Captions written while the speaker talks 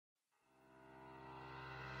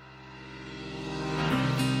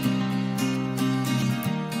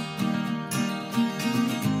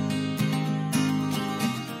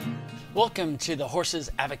Welcome to the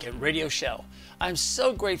Horses Advocate Radio Show. I'm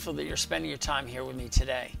so grateful that you're spending your time here with me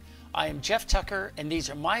today. I am Jeff Tucker, and these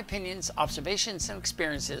are my opinions, observations, and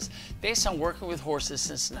experiences based on working with horses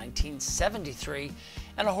since 1973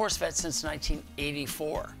 and a horse vet since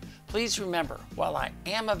 1984. Please remember, while I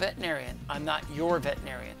am a veterinarian, I'm not your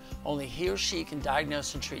veterinarian. Only he or she can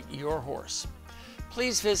diagnose and treat your horse.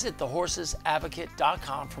 Please visit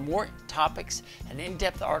thehorsesadvocate.com for more topics and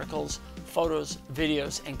in-depth articles, photos,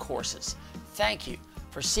 videos, and courses. Thank you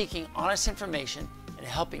for seeking honest information and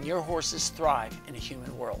helping your horses thrive in a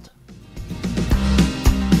human world.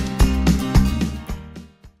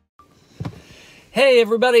 Hey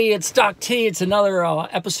everybody, it's Doc T. It's another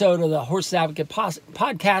episode of the Horses Advocate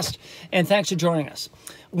podcast, and thanks for joining us.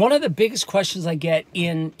 One of the biggest questions I get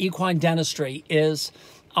in equine dentistry is,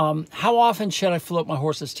 how often should I float my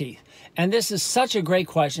horse's teeth? And this is such a great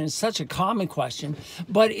question. It's such a common question,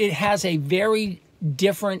 but it has a very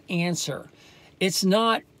different answer. It's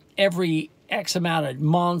not every X amount of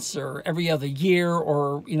months or every other year,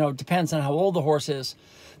 or, it depends on how old the horse is.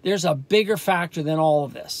 There's a bigger factor than all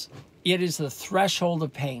of this. It is the threshold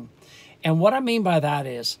of pain. And what I mean by that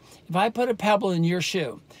is, if I put a pebble in your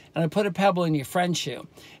shoe, and I put a pebble in your friend's shoe,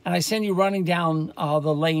 and I send you running down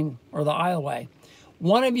the lane or the aisleway,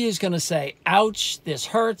 one of you is going to say, ouch, this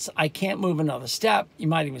hurts, I can't move another step. You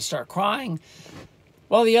might even start crying.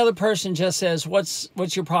 Well, the other person just says, what's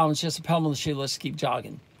your problem? It's just a pebble in the shoe, let's keep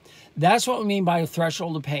jogging. That's what we mean by a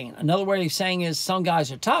threshold of pain. Another way of saying is some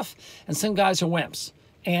guys are tough and some guys are wimps.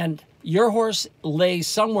 And your horse lays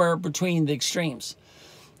somewhere between the extremes.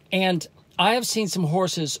 And I have seen some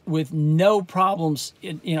horses with no problems.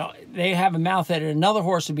 They have a mouth edit. Another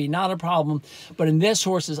horse would be not a problem, but in this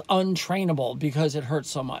horse is untrainable because it hurts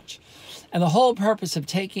so much. And the whole purpose of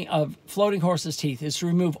floating horses' teeth is to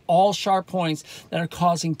remove all sharp points that are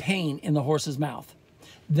causing pain in the horse's mouth.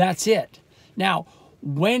 That's it. Now,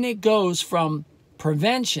 when it goes from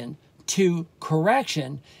prevention to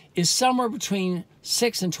correction is somewhere between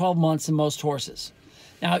 6 and 12 months in most horses.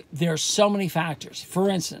 Now, there are so many factors. For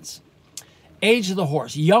instance, age of the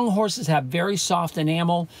horse. Young horses have very soft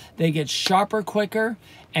enamel. They get sharper quicker,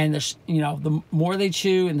 and the more they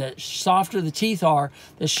chew and the softer the teeth are,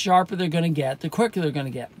 the sharper they're going to get, the quicker they're going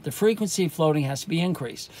to get. The frequency of floating has to be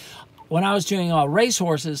increased. When I was doing race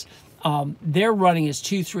horses, they're running as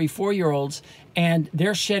 2, 3, 4-year-olds, and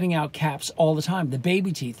they're shedding out caps all the time. The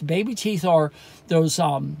baby teeth. The baby teeth are those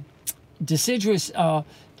deciduous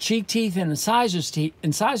cheek teeth and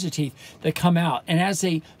incisor teeth that come out. And as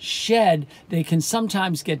they shed, they can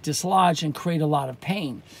sometimes get dislodged and create a lot of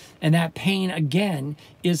pain. And that pain, again,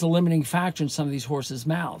 is a limiting factor in some of these horses'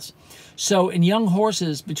 mouths. So in young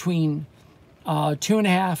horses between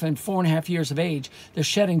 2.5 and 4.5 years of age, they're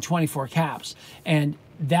shedding 24 caps. And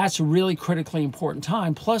that's a really critically important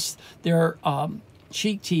time. Plus, their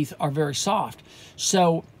cheek teeth are very soft.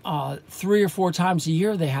 So 3 or 4 times a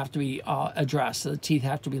year they have to be addressed. So the teeth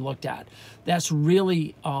have to be looked at. That's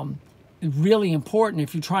really, really important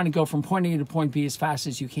if you're trying to go from point A to point B as fast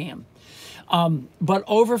as you can. But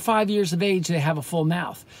over 5 years of age, they have a full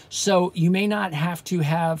mouth. So you may not have to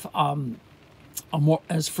have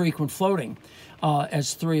as frequent floating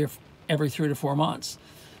as every 3 to 4 months.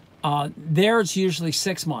 There it's usually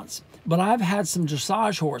 6 months. But I've had some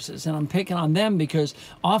dressage horses, and I'm picking on them because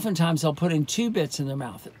oftentimes they'll put in 2 bits in their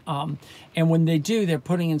mouth. And when they do, they're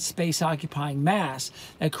putting in space-occupying mass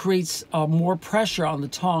that creates more pressure on the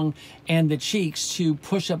tongue and the cheeks to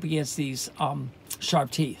push up against these sharp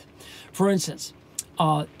teeth. For instance,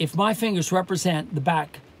 if my fingers represent the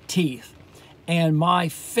back teeth and my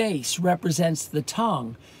face represents the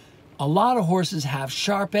tongue, a lot of horses have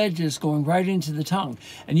sharp edges going right into the tongue.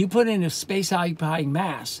 And you put in a space-occupying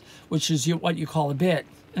mass, which is what you call a bit,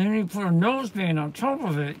 and then you put a noseband on top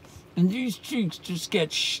of it, and these cheeks just get,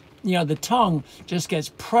 the tongue just gets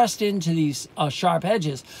pressed into these sharp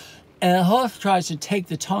edges. And the horse tries to take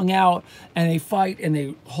the tongue out, and they fight, and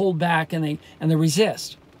they hold back, and they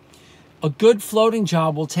resist. A good floating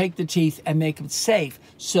job will take the teeth and make it safe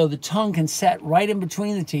so the tongue can set right in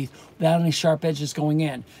between the teeth without any sharp edges going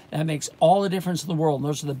in. That makes all the difference in the world. And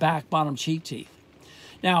those are the back bottom cheek teeth.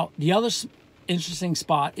 Now, the other interesting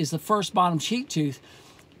spot is the first bottom cheek tooth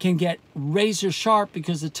can get razor sharp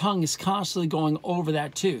because the tongue is constantly going over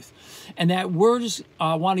that tooth. And that word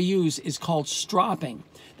I want to use is called stropping.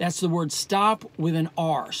 That's the word stop with an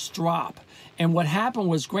R, strop. And what happened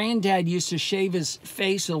was Granddad used to shave his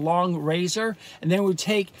face with a long razor, and then would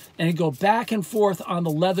take and he'd go back and forth on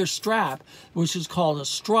the leather strap, which is called a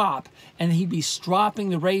strop, and he'd be stropping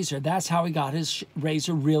the razor. That's how he got his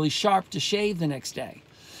razor really sharp to shave the next day.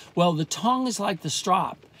 Well, the tongue is like the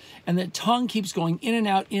strop, and the tongue keeps going in and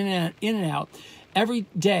out, in and out, in and out. Every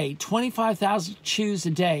day, 25,000 chews a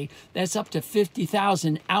day, that's up to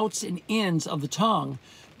 50,000 outs and ins of the tongue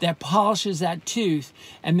that polishes that tooth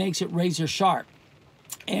and makes it razor sharp.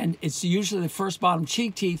 And it's usually the first bottom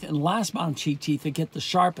cheek teeth and last bottom cheek teeth that get the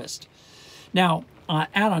sharpest. Now,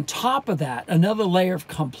 add on top of that, another layer of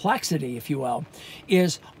complexity, if you will,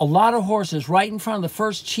 is a lot of horses right in front of the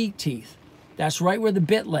first cheek teeth, that's right where the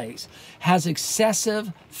bit lays, has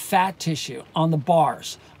excessive fat tissue on the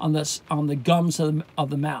bars, on the gums of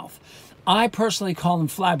the mouth. I personally call them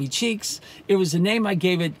flabby cheeks. It was the name I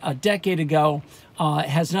gave it a decade ago. It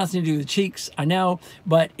has nothing to do with cheeks, I know,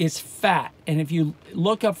 but it's fat. And if you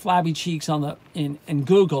look up flabby cheeks in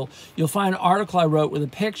Google, you'll find an article I wrote with a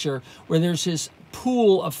picture where there's this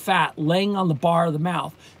pool of fat laying on the bar of the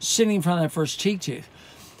mouth, sitting in front of that first cheek tooth.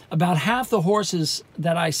 About half the horses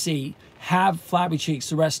that I see have flabby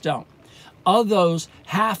cheeks, the rest don't. Of those,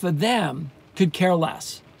 half of them could care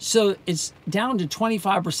less. So it's down to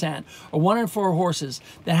 25%, or 1 in 4 horses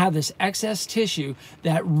that have this excess tissue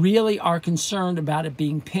that really are concerned about it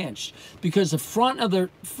being pinched, because the front of their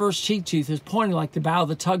first cheek tooth is pointing like the bow of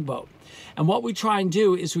the tugboat. And what we try and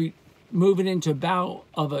do is we move it into a bow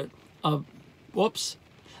of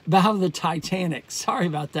bow of the Titanic. Sorry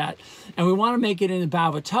about that. And we want to make it in the bow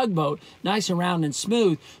of a tugboat, nice and round and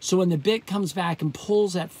smooth, so when the bit comes back and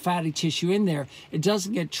pulls that fatty tissue in there, it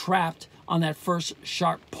doesn't get trapped on that first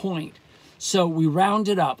sharp point. So we round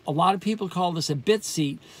it up. A lot of people call this a bit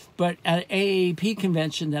seat, but at an AAP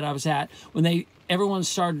convention that I was at, when everyone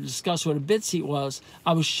started to discuss what a bit seat was,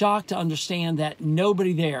 I was shocked to understand that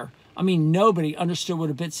nobody understood what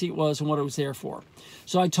a bit seat was and what it was there for.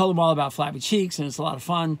 So I told them all about flabby cheeks, and it's a lot of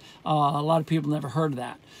fun. A lot of people never heard of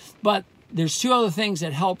that. But there's 2 other things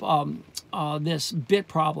that help this bit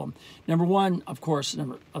problem. Number one, of course,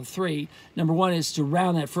 number 3. Number one is to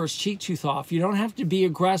round that first cheek tooth off. You don't have to be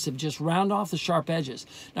aggressive, just round off the sharp edges.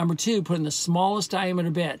 Number 2, put in the smallest diameter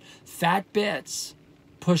bit. Fat bits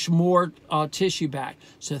push more tissue back.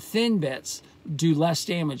 So thin bits do less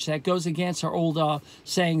damage. That goes against our old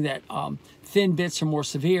saying that thin bits are more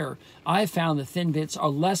severe. I found that thin bits are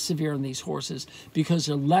less severe in these horses because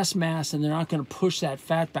they're less mass and they're not going to push that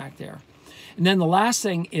fat back there. And then the last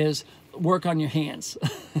thing is work on your hands.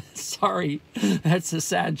 Sorry, that's the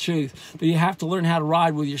sad truth. But you have to learn how to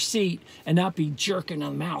ride with your seat and not be jerking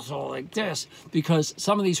on the mouth all like this, because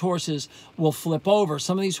some of these horses will flip over.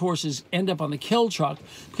 Some of these horses end up on the kill truck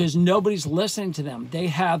because nobody's listening to them. They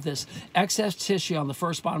have this excess tissue on the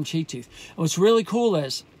first bottom cheek tooth. And what's really cool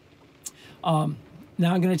is, now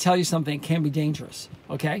I'm going to tell you something that can be dangerous,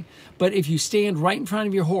 okay? But if you stand right in front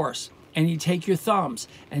of your horse and you take your thumbs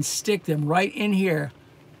and stick them right in here,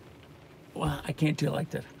 well, I can't do it like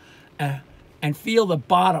that, and feel the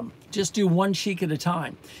bottom. Just do one cheek at a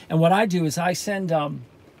time. And what I do is I send, I'm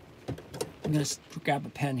going to grab a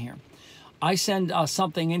pen here. I send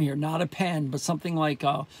something in here, not a pen, but something like,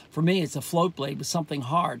 for me, it's a float blade, but something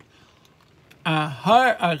hard.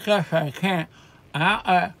 I guess I can't.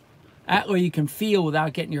 That way you can feel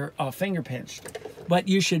without getting your finger pinched. But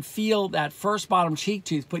you should feel that first bottom cheek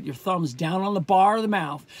tooth, put your thumbs down on the bar of the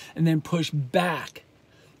mouth, and then push back.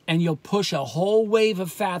 And you'll push a whole wave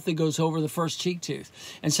of fat that goes over the first cheek tooth.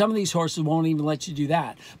 And some of these horses won't even let you do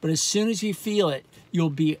that. But as soon as you feel it, you'll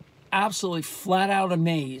be absolutely flat out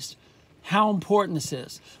amazed how important this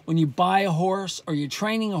is. When you buy a horse or you're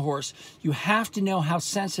training a horse, you have to know how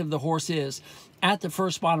sensitive the horse is at the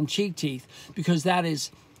first bottom cheek teeth, because that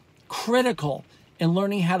is critical in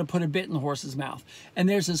learning how to put a bit in the horse's mouth. And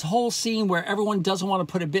there's this whole scene where everyone doesn't want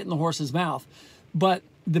to put a bit in the horse's mouth, but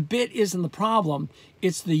the bit isn't the problem.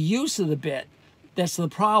 It's the use of the bit that's the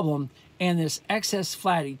problem. And this excess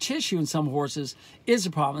fatty tissue in some horses is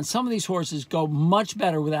a problem. And some of these horses go much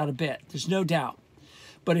better without a bit. There's no doubt.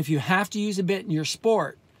 But if you have to use a bit in your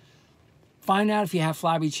sport, find out if you have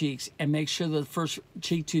flabby cheeks and make sure that the first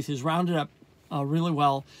cheek tooth is rounded up really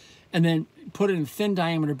well. And then put it in a thin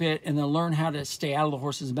diameter bit, and then learn how to stay out of the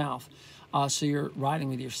horse's mouth so you're riding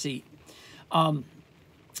with your seat.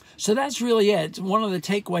 So that's really it. One of the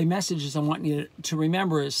takeaway messages I want you to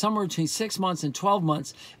remember is somewhere between 6 months and 12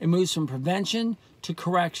 months, it moves from prevention to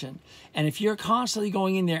correction. And if you're constantly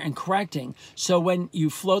going in there and correcting, so when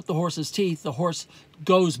you float the horse's teeth, the horse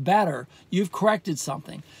goes better, you've corrected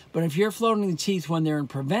something. But if you're floating the teeth when they're in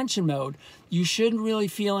prevention mode, you shouldn't really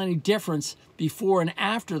feel any difference before and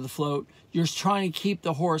after the float. You're trying to keep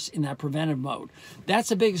the horse in that preventive mode. That's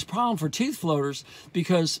the biggest problem for tooth floaters,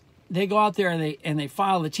 because they go out there and they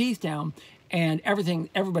file the teeth down and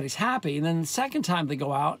everybody's happy. And then the second time they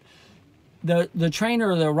go out, the trainer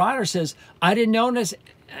or the rider says, I didn't notice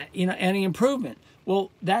any improvement.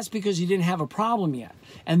 Well, that's because you didn't have a problem yet.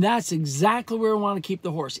 And that's exactly where we want to keep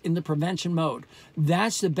the horse, in the prevention mode.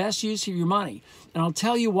 That's the best use of your money. And I'll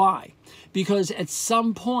tell you why. Because at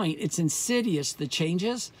some point, it's insidious, the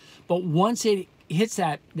changes, but once it hits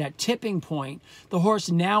that tipping point, the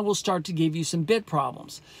horse now will start to give you some bit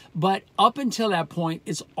problems. But up until that point,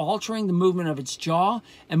 it's altering the movement of its jaw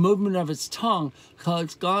and movement of its tongue, because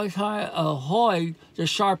it's going to avoid the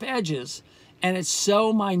sharp edges. And it's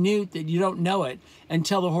so minute that you don't know it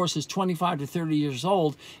until the horse is 25 to 30 years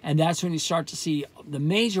old. And that's when you start to see the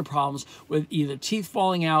major problems with either teeth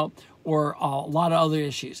falling out or a lot of other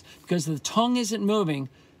issues. Because the tongue isn't moving,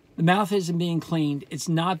 the mouth isn't being cleaned, it's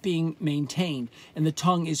not being maintained. And the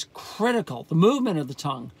tongue is critical. The movement of the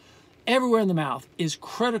tongue everywhere in the mouth is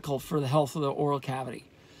critical for the health of the oral cavity.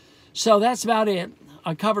 So that's about it.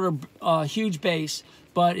 I covered a huge base,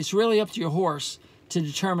 but it's really up to your horse to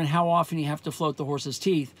determine how often you have to float the horse's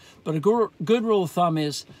teeth. But a good rule of thumb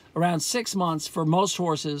is around 6 months for most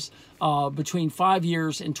horses, between 5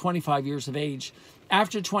 years and 25 years of age.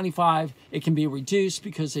 After 25, it can be reduced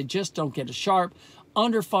because they just don't get as sharp.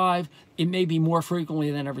 Under 5, it may be more frequently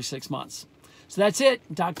than every 6 months. So that's it.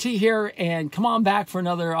 Doc T here, and come on back for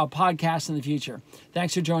another podcast in the future.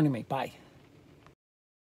 Thanks for joining me. Bye.